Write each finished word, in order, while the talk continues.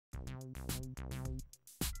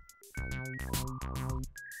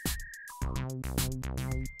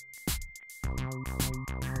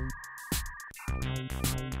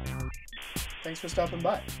Thanks for stopping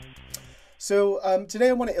by. So today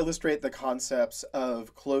I want to illustrate the concepts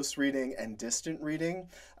of close reading and distant reading,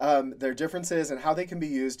 their differences and how they can be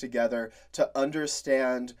used together to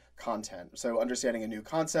understand content. So understanding a new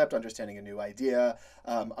concept, understanding a new idea,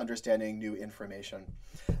 understanding new information.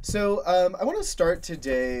 So I want to start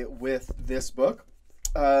today with this book.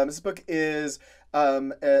 This book is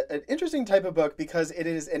an interesting type of book because it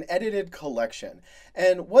is an edited collection.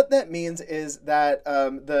 And what that means is that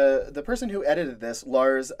the person who edited this,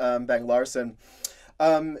 Lars Bang Larsen,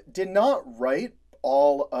 did not write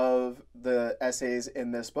all of the essays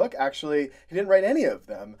in this book. Actually, he didn't write any of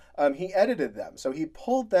them. He edited them. So he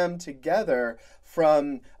pulled them together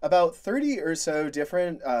from about 30 or so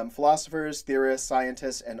different philosophers, theorists,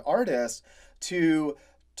 scientists, and artists to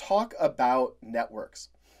talk about networks.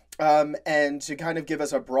 And to kind of give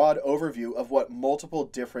us a broad overview of what multiple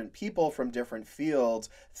different people from different fields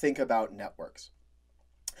think about networks.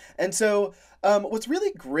 And so, what's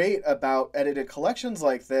really great about edited collections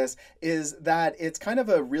like this is that it's kind of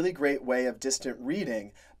a really great way of distant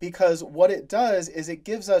reading, because what it does is it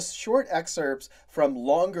gives us short excerpts from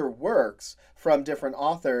longer works from different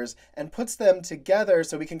authors and puts them together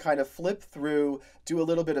so we can kind of flip through, do a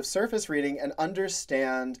little bit of surface reading, and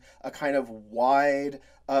understand a kind of wide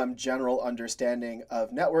general understanding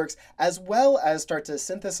of networks, as well as start to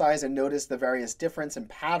synthesize and notice the various difference and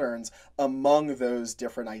patterns among those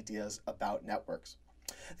different ideas about networks.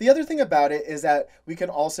 The other thing about it is that we can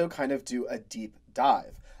also kind of do a deep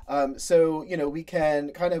dive. We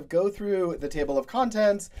can kind of go through the table of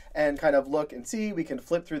contents and kind of look and see. We can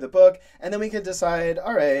flip through the book, and then we can decide,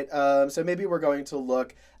 all right, so maybe we're going to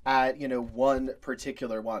look at, one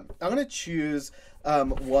particular one. I'm going to choose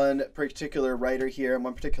one particular writer here and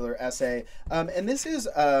one particular essay. And this is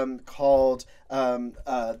called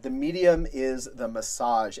The Medium is the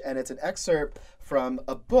Massage. And it's an excerpt from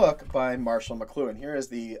a book by Marshall McLuhan. Here is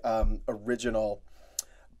the original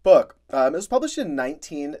book. It was published in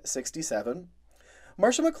 1967.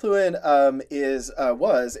 Marshall McLuhan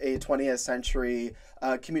was a 20th century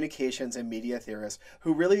communications and media theorist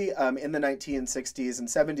who really, in the 1960s and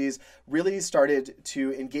 70s, really started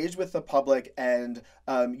to engage with the public and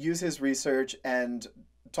use his research and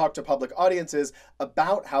talk to public audiences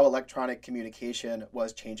about how electronic communication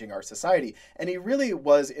was changing our society. And he really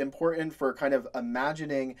was important for kind of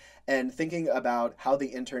imagining and thinking about how the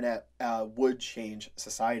internet would change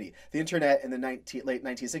society. The internet in the late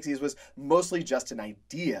 1960s was mostly just an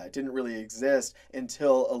idea. It didn't really exist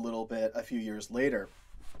until a few years later.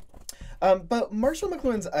 But Marshall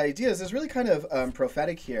McLuhan's ideas is really kind of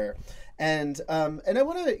prophetic here. And I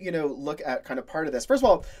want to, look at kind of part of this. First of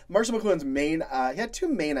all, Marshall McLuhan's he had two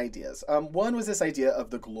main ideas. One was this idea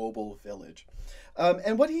of the global village.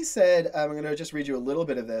 And what he said, I'm going to just read you a little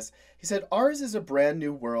bit of this. He said, "Ours is a brand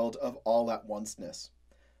new world of all at onceness.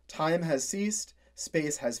 Time has ceased,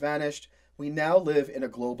 space has vanished. We now live in a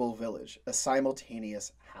global village, a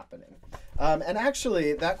simultaneous happening." And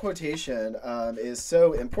actually, that quotation is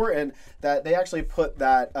so important that they actually put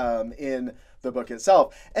that in the book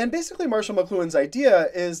itself. And basically, Marshall McLuhan's idea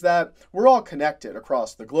is that we're all connected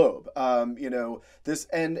across the globe. This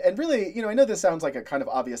and really, I know this sounds like a kind of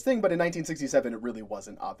obvious thing, but in 1967, it really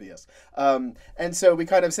wasn't obvious. And so we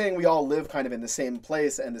kind of saying we all live kind of in the same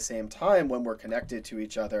place and the same time when we're connected to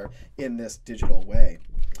each other in this digital way.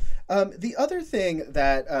 The other thing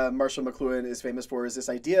that Marshall McLuhan is famous for is this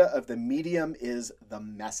idea of the medium is the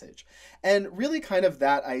message. And really kind of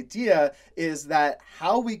that idea is that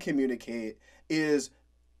how we communicate is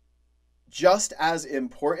just as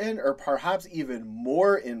important or perhaps even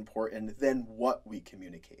more important than what we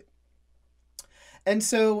communicate. And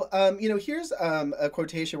so, here's a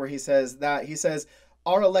quotation where he says,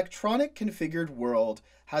 "Our electronic configured world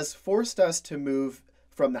has forced us to move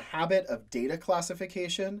from the habit of data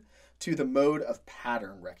classification to the mode of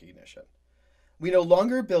pattern recognition. We no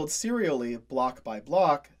longer build serially, block by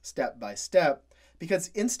block, step by step, because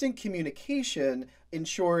instant communication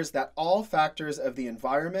ensures that all factors of the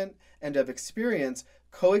environment and of experience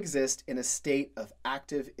coexist in a state of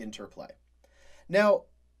active interplay." Now,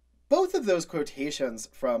 both of those quotations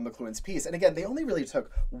from McLuhan's piece, and again, they only really took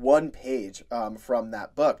one page from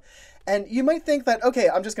that book. And you might think that, okay,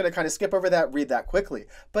 I'm just going to kind of skip over that, read that quickly.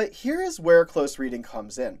 But here is where close reading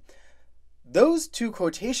comes in. those two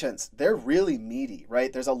quotations, they're really meaty,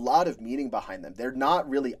 right? There's a lot of meaning behind them. They're not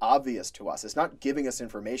really obvious to us. It's not giving us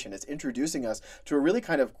information. It's introducing us to a really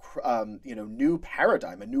kind of, new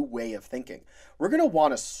paradigm, a new way of thinking. We're going to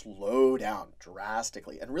want to slow down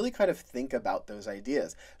drastically and really kind of think about those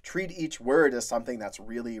ideas. Treat each word as something that's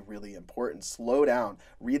really, really important. Slow down,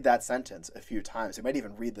 read that sentence a few times. You might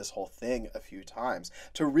even read this whole thing a few times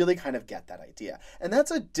to really kind of get that idea. And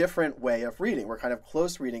that's a different way of reading. We're kind of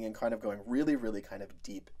close reading and kind of going really, really kind of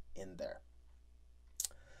deep in there.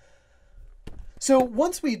 So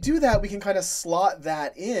once we do that, we can kind of slot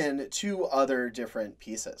that in to other different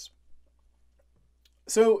pieces.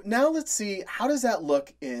 So now let's see, how does that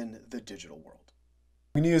look in the digital world?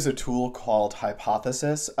 I'm going to use a tool called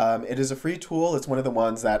Hypothesis. It is a free tool. It's one of the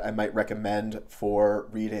ones that I might recommend for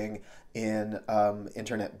reading in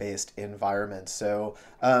internet-based environments. So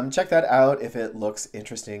check that out if it looks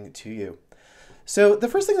interesting to you. So the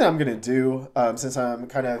first thing that I'm going to do, since I'm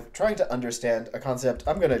kind of trying to understand a concept,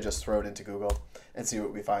 I'm going to just throw it into Google and see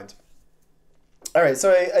what we find. All right,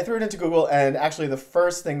 so I threw it into Google, and actually the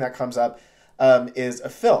first thing that comes up is a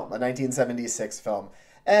film, a 1976 film.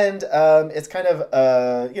 And it's kind of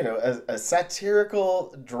a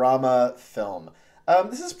satirical drama film.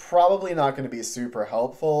 This is probably not going to be super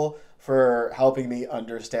helpful for helping me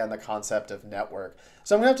understand the concept of network.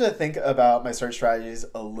 So I'm going to have to think about my search strategies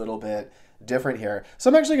a little bit different here. So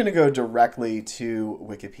I'm actually going to go directly to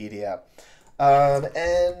Wikipedia.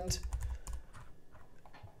 And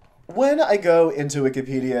when I go into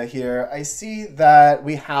Wikipedia here, I see that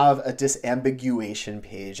we have a disambiguation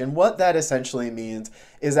page. And what that essentially means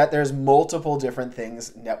is that there's multiple different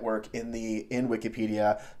things network in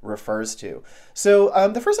Wikipedia refers to. So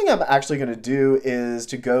the first thing I'm actually going to do is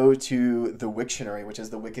to go to the Wiktionary, which is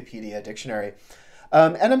the Wikipedia dictionary.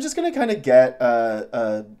 And I'm just going to kind of get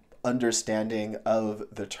a understanding of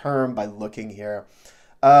the term by looking here.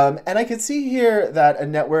 And I can see here that a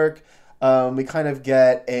network, we kind of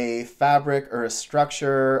get a fabric or a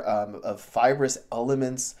structure of fibrous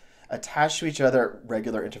elements attached to each other at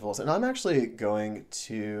regular intervals. And I'm actually going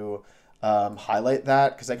to highlight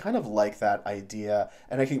that because I kind of like that idea.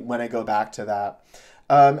 And I can, when I go back to that.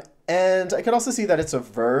 And I can also see that it's a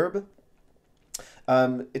verb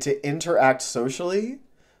to interact socially,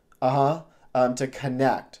 to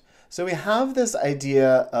connect. So we have this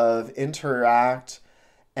idea of interact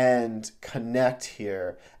and connect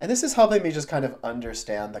here. And this is helping me just kind of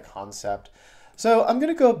understand the concept. So I'm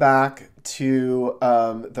going to go back to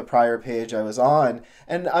the prior page I was on,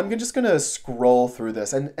 and I'm just going to scroll through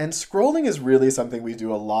this. And scrolling is really something we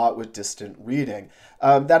do a lot with distant reading.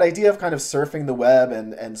 That idea of kind of surfing the web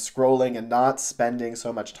and scrolling and not spending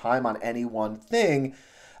so much time on any one thing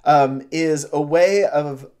is a way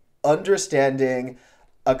of understanding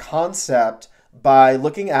a concept by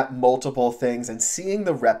looking at multiple things and seeing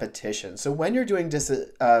the repetition. So when you're doing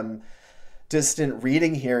distant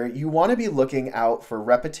reading here, you want to be looking out for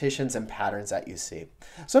repetitions and patterns that you see.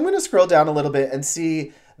 So I'm going to scroll down a little bit and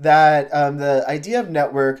see that the idea of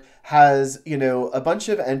network has, a bunch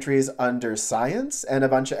of entries under science and a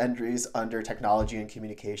bunch of entries under technology and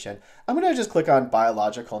communication. I'm going to just click on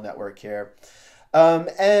biological network here. I'm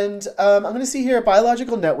going to see here,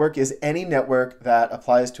 biological network is any network that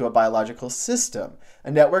applies to a biological system.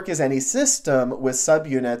 A network is any system with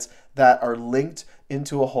subunits that are linked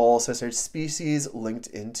into a whole, such as species linked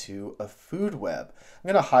into a food web.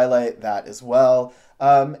 I'm going to highlight that as well.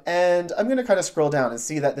 And I'm going to kind of scroll down and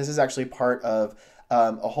see that this is actually part of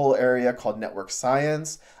a whole area called network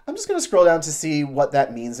science. I'm just going to scroll down to see what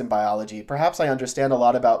that means in biology. Perhaps I understand a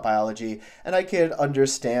lot about biology and I could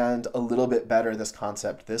understand a little bit better this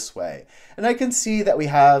concept this way. And I can see that we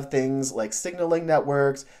have things like signaling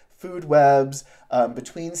networks, food webs,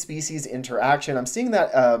 between species interaction. I'm seeing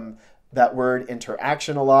that, that word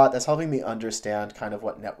interaction a lot. That's helping me understand kind of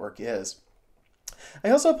what network is. I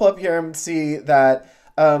also pull up here and see that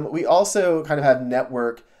we also kind of have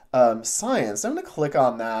network science. I'm going to click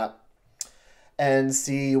on that and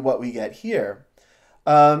see what we get here.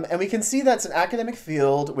 And we can see that's an academic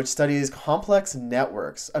field which studies complex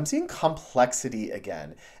networks. I'm seeing complexity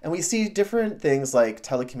again. And we see different things like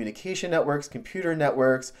telecommunication networks, computer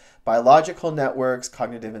networks, biological networks,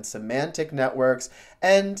 cognitive and semantic networks.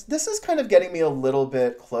 And this is kind of getting me a little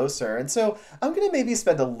bit closer. And so I'm going to maybe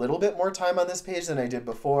spend a little bit more time on this page than I did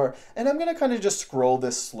before. And I'm going to kind of just scroll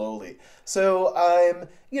this slowly. So I'm,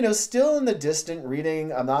 still in the distant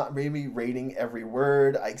reading. I'm not really rating every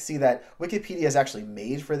word. I see that Wikipedia is actually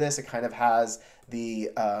made for this. It kind of has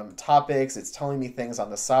the topics. It's telling me things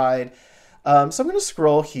on the side. So I'm going to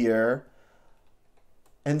scroll here.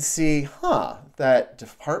 and see, that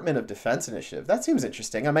Department of Defense initiative, that seems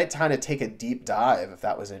interesting. I might kind of take a deep dive if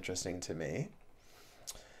that was interesting to me.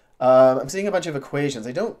 I'm seeing a bunch of equations.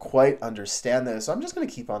 I don't quite understand this, so I'm just going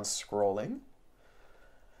to keep on scrolling.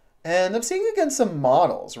 And I'm seeing again some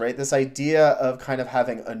models, right? This idea of kind of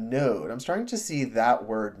having a node. I'm starting to see that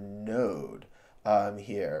word node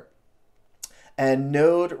here. And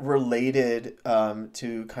node related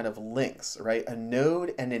to kind of links, right? A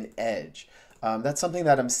node and an edge. That's something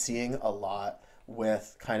that I'm seeing a lot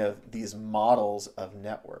with kind of these models of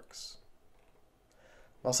networks.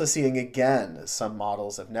 I'm also seeing again some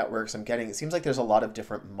models of networks. It seems like there's a lot of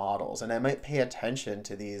different models, and I might pay attention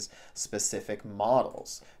to these specific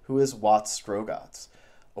models. Who is Watts-Strogatz,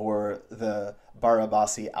 or the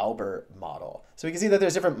Barabasi-Albert model? So we can see that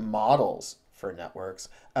there's different models for networks.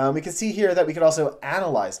 We can see here that we could also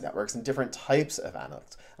analyze networks and different types of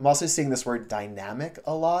networks. I'm also seeing this word dynamic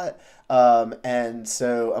a lot. And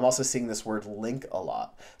so I'm also seeing this word link a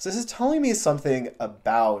lot. So this is telling me something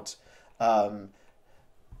about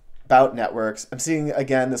networks. I'm seeing,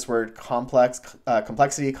 again, this word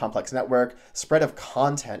complexity, complex network, spread of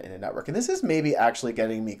content in a network. And this is maybe actually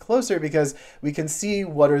getting me closer because we can see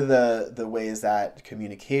what are the ways that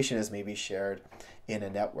communication is maybe shared in a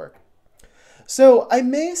network. So I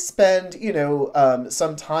may spend,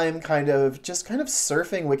 some time kind of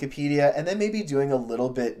surfing Wikipedia and then maybe doing a little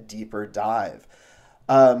bit deeper dive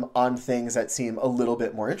on things that seem a little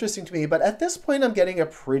bit more interesting to me. But at this point, I'm getting a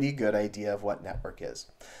pretty good idea of what network is.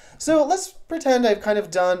 So let's pretend I've kind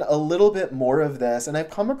of done a little bit more of this and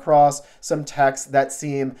I've come across some texts that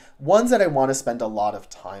seem ones that I want to spend a lot of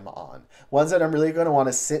time on. Ones that I'm really going to want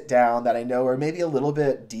to sit down that I know are maybe a little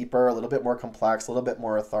bit deeper, a little bit more complex, a little bit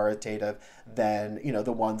more authoritative than,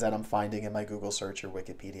 the ones that I'm finding in my Google search or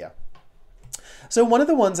Wikipedia. So one of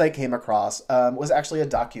the ones I came across was actually a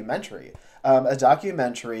documentary. That's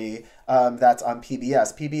on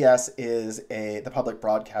PBS. PBS is the public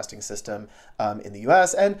broadcasting system in the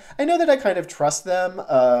US, and I know that I kind of trust them.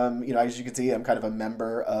 As you can see, I'm kind of a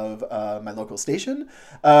member of my local station,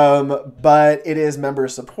 but it is member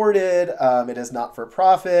supported. It is not for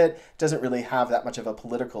profit. Doesn't really have that much of a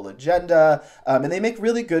political agenda, and they make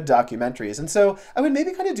really good documentaries. And so I would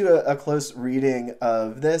maybe kind of do a close reading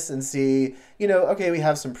of this and see, okay, we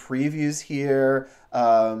have some previews here.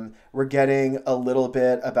 We're getting a little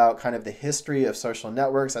bit about kind of the history of social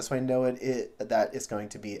networks. That's what I know that it's going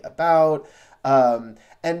to be about.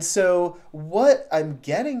 And so what I'm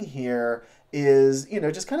getting here is,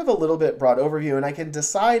 just kind of a little bit broad overview, and I can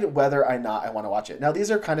decide whether or not I want to watch it. Now,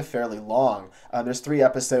 these are kind of fairly long. There's 3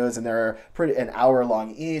 episodes, and they're an hour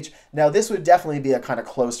long each. Now, this would definitely be a kind of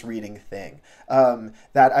close reading thing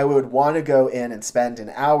that I would want to go in and spend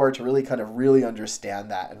an hour to really kind of really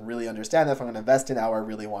understand that, and really understand that if I'm going to invest an hour, I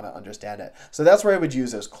really want to understand it. So that's where I would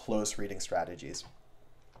use those close reading strategies.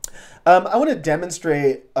 I want to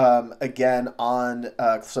demonstrate again on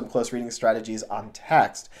some close reading strategies on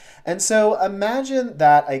text. And so imagine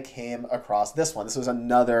that I came across this one. This was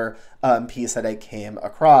another piece that I came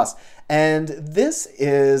across. And this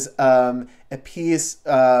is a piece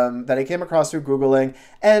that I came across through Googling.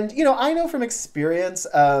 And, I know from experience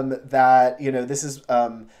that, this is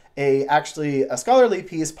actually a scholarly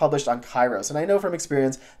piece published on Kairos. And I know from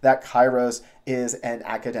experience that Kairos is an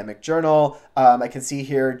academic journal. I can see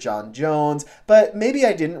here John Jones, but maybe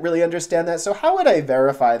I didn't really understand that. So how would I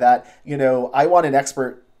verify that, I want an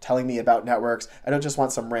expert telling me about networks. I don't just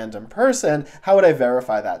want some random person. How would I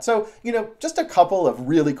verify that? So, just a couple of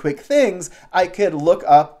really quick things. I could look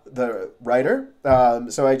up the writer.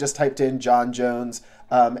 So I just typed in John Jones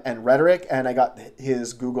and Rhetoric, and I got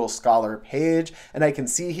his Google Scholar page. And I can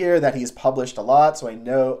see here that he's published a lot, so I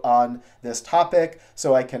know on this topic,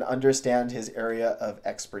 so I can understand his area of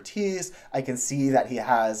expertise. I can see that he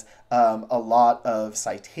has a lot of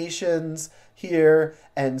citations here,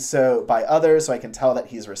 and so by others, so I can tell that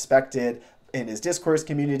he's respected in his discourse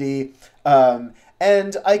community.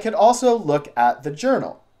 And I could also look at the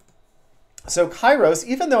journal. So Kairos,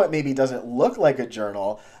 even though it maybe doesn't look like a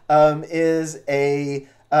journal, is a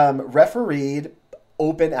refereed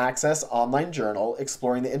open access online journal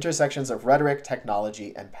exploring the intersections of rhetoric,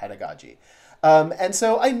 technology, and pedagogy. And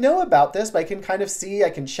so I know about this, but I can kind of see,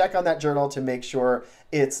 I can check on that journal to make sure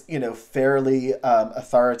it's, fairly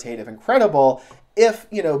authoritative and credible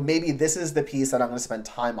if, maybe this is the piece that I'm going to spend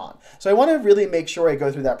time on. So I want to really make sure I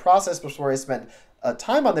go through that process before I spend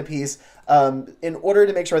time on the piece in order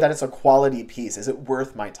to make sure that it's a quality piece. Is it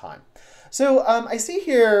worth my time? So I see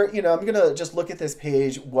here, I'm going to just look at this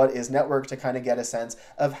page, what is network, to kind of get a sense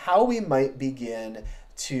of how we might begin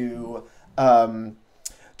to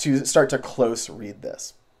start to close read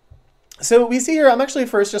this. So we see here, I'm actually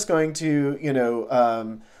first just going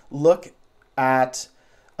to, look at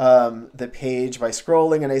the page by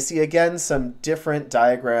scrolling, and I see again some different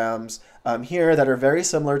diagrams here that are very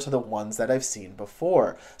similar to the ones that I've seen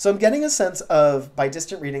before. So I'm getting a sense of, by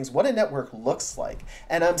distant readings, what a network looks like.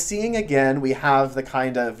 And I'm seeing again, we have the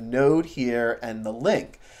kind of node here and the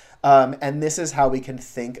link. And this is how we can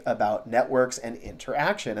think about networks and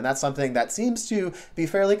interaction. And that's something that seems to be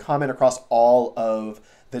fairly common across all of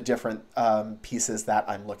the different pieces that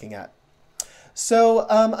I'm looking at. So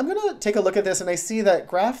I'm going to take a look at this, and I see that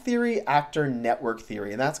graph theory, actor, network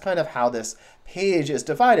theory, and that's kind of how this page is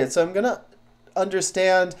divided. So I'm going to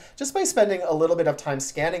understand, just by spending a little bit of time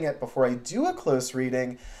scanning it before I do a close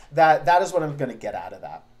reading, that that is what I'm going to get out of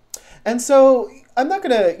that. And so I'm not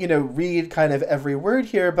going to, read kind of every word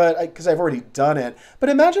here, but because I've already done it. But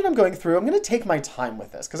imagine I'm going through, I'm going to take my time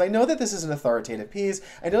with this because I know that this is an authoritative piece.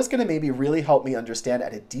 I know it's going to maybe really help me understand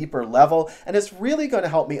at a deeper level. And it's really going to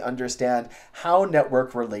help me understand how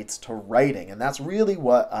network relates to writing. And that's really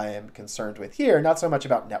what I am concerned with here, not so much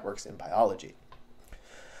about networks in biology.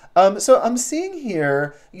 So I'm seeing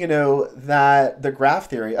here, that the graph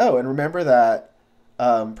theory, and remember that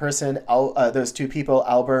those two people,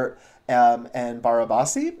 Albert and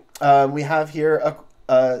Barabasi, we have here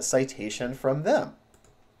a citation from them.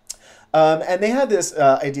 And they had this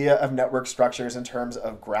idea of network structures in terms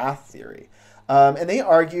of graph theory. And they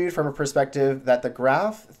argued from a perspective that the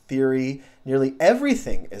graph theory, nearly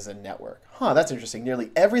everything is a network. That's interesting.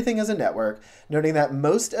 Nearly everything is a network, noting that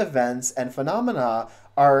most events and phenomena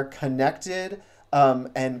are connected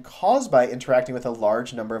and caused by interacting with a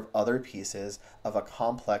large number of other pieces of a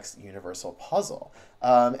complex universal puzzle.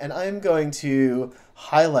 And I'm going to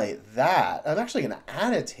highlight that. I'm actually going to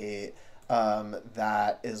annotate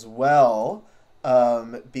that as well,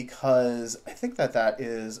 because I think that that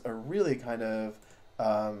is a really kind of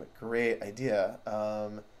great idea.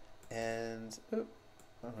 And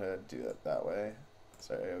I'm going to do it that way.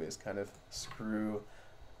 Sorry, I always kind of screw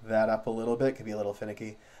that up a little bit. Could be a little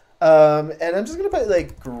finicky. And I'm just going to put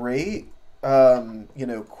like great,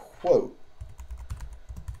 quote.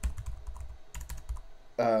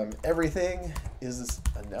 Everything is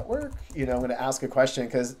a network. I'm going to ask a question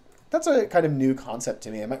because that's a kind of new concept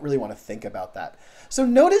to me. I might really want to think about that. So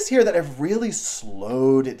notice here that I've really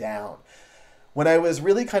slowed it down. When I was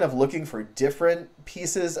really kind of looking for different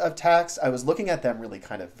pieces of text, I was looking at them really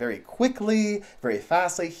kind of very quickly, very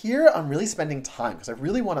fastly. Here, I'm really spending time because I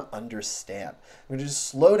really want to understand. I'm going to just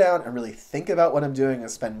slow down and really think about what I'm doing. I'm going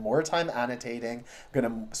to spend more time annotating. I'm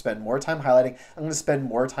going to spend more time highlighting. I'm going to spend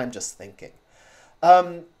more time just thinking.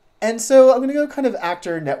 And so I'm going to go kind of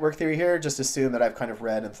actor network theory here, just assume that I've kind of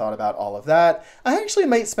read and thought about all of that. I actually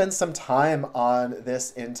might spend some time on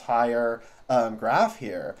this entire graph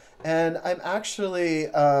here. And I'm actually,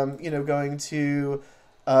 going to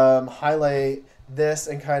highlight this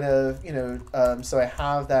and kind of, so I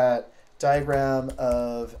have that diagram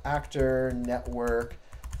of actor network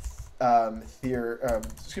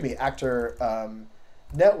actor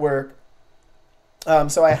network.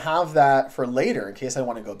 So I have that for later in case I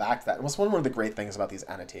want to go back to that. And that's one of the great things about these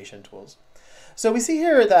annotation tools. So we see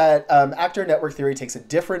here that actor network theory takes a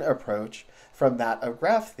different approach from that of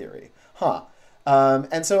graph theory.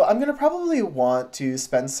 And so I'm going to probably want to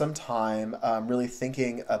spend some time really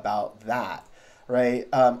thinking about that, right?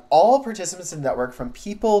 All participants in the network, from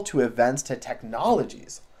people to events to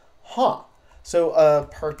technologies. So a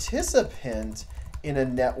participant in a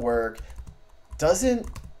network doesn't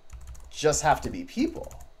just have to be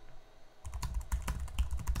people.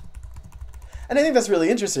 And I think that's really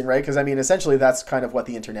interesting, right? Because I mean, essentially, that's kind of what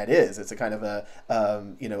the internet is. It's a kind of a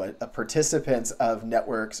participants of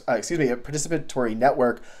networks. A participatory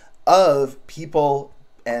network of people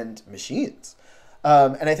and machines.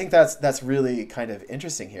 And I think that's really kind of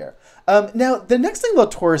interesting here. Now, the next thing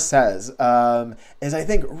Latour says is, I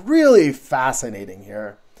think, really fascinating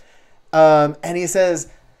here. And he says,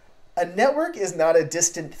 a network is not a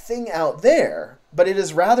distant thing out there, but it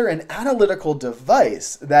is rather an analytical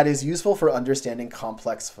device that is useful for understanding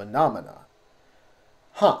complex phenomena.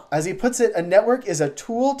 As he puts it, a network is a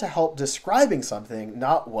tool to help describing something,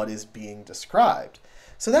 not what is being described.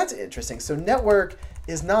 So that's interesting. So network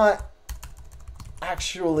is not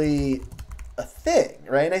actually a thing,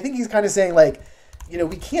 right? And I think he's kind of saying, like,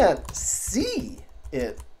 we can't see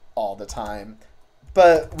it all the time,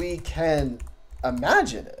 but we can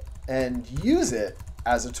imagine it and use it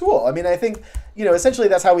as a tool. I mean, I think, essentially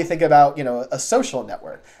that's how we think about, a social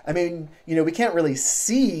network. I mean, we can't really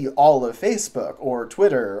see all of Facebook or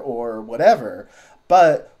Twitter or whatever,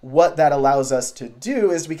 But what that allows us to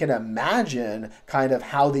do is we can imagine kind of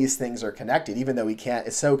how these things are connected, even though we can't,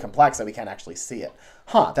 it's so complex that we can't actually see it.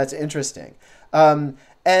 That's interesting. And,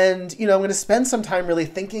 I'm going to spend some time really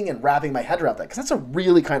thinking and wrapping my head around that, because that's a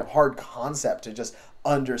really kind of hard concept to just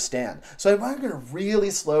understand. So I'm going to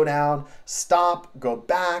really slow down, stop, go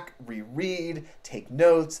back, reread, take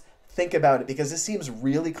notes, think about it, because this seems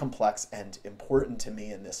really complex and important to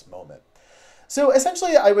me in this moment. So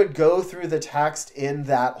essentially, I would go through the text in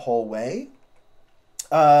that whole way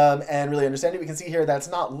and really understand it. We can see here that's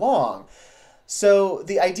not long. So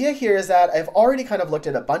the idea here is that I've already kind of looked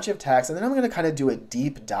at a bunch of texts, and then I'm going to kind of do a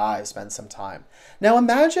deep dive, spend some time. Now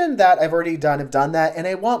imagine that I've already done that, and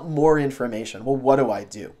I want more information. Well, what do I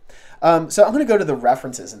do? So I'm going to go to the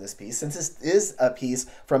references in this piece. Since this is a piece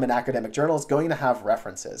from an academic journal, it's going to have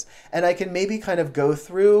references. And I can maybe kind of go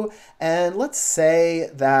through, and let's say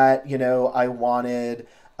that, I wanted,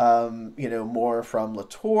 more from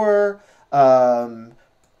Latour,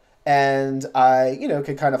 and I,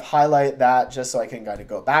 could kind of highlight that just so I can kind of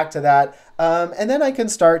go back to that. And then I can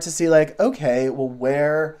start to see like, okay, well,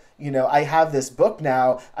 where, I have this book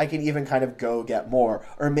now, I can even kind of go get more.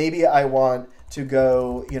 Or maybe I want to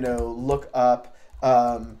go, look up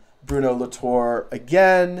Bruno Latour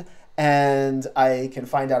again, and I can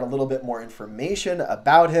find out a little bit more information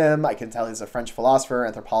about him. I can tell he's a French philosopher,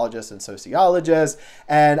 anthropologist, and sociologist,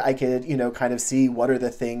 and I could, kind of see what are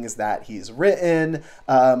the things that he's written.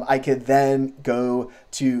 I could then go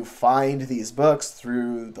to find these books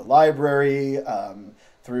through the library,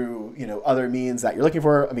 through, other means that you're looking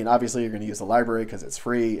for. I mean, obviously you're going to use the library because it's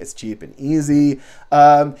free, it's cheap and easy,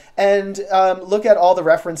 and look at all the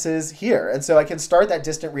references here. And so I can start that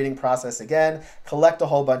distant reading process again, collect a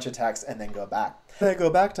whole bunch of text, and then go back. When I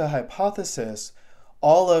go back to hypothesis,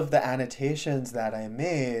 all of the annotations that I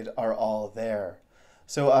made are all there.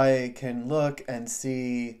 So I can look and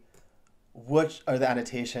see which are the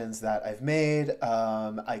annotations that I've made.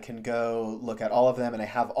 I can go look at all of them, and I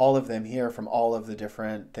have all of them here from all of the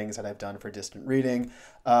different things that I've done for distant reading.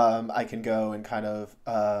 I can go and kind of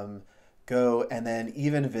go and then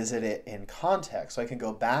even visit it in context. So I can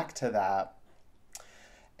go back to that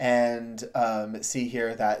and see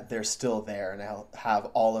here that they're still there, and I'll have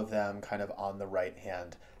all of them kind of on the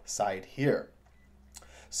right-hand side here.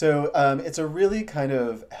 So it's a really kind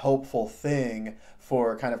of helpful thing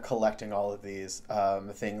for kind of collecting all of these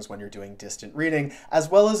things when you're doing distant reading, as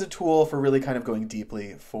well as a tool for really kind of going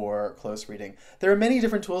deeply for close reading. There are many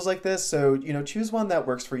different tools like this, so choose one that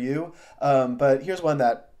works for you. But here's one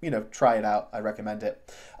that try it out. I recommend it.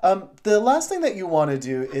 The last thing that you want to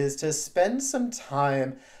do is to spend some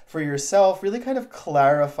time for yourself, really kind of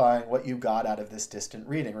clarifying what you got out of this distant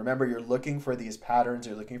reading. Remember, you're looking for these patterns,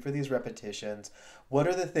 you're looking for these repetitions. What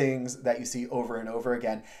are the things that you see over and over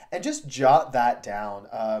again? And just jot that down.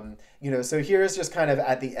 So here's just kind of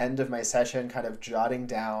at the end of my session, kind of jotting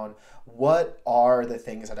down what are the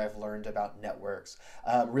things that I've learned about networks.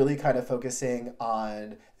 Really kind of focusing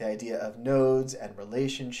on the idea of nodes and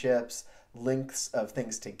relationships, links of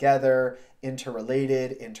things together,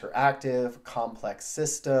 interrelated, interactive, complex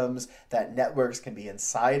systems, that networks can be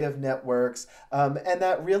inside of networks, and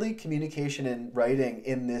that really communication and writing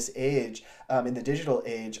in this age, in the digital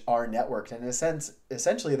age, are networked. And in a sense,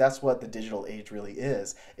 essentially, that's what the digital age really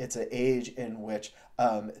is. It's an age in which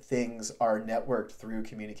things are networked through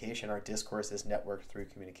communication. Our discourse is networked through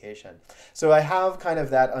communication. So I have kind of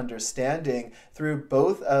that understanding through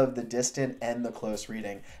both of the distant and the close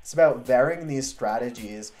reading. It's about varying these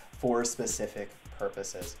strategies for specific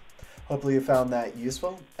purposes. Hopefully you found that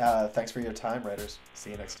useful. Thanks for your time, writers.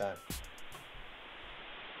 See you next time.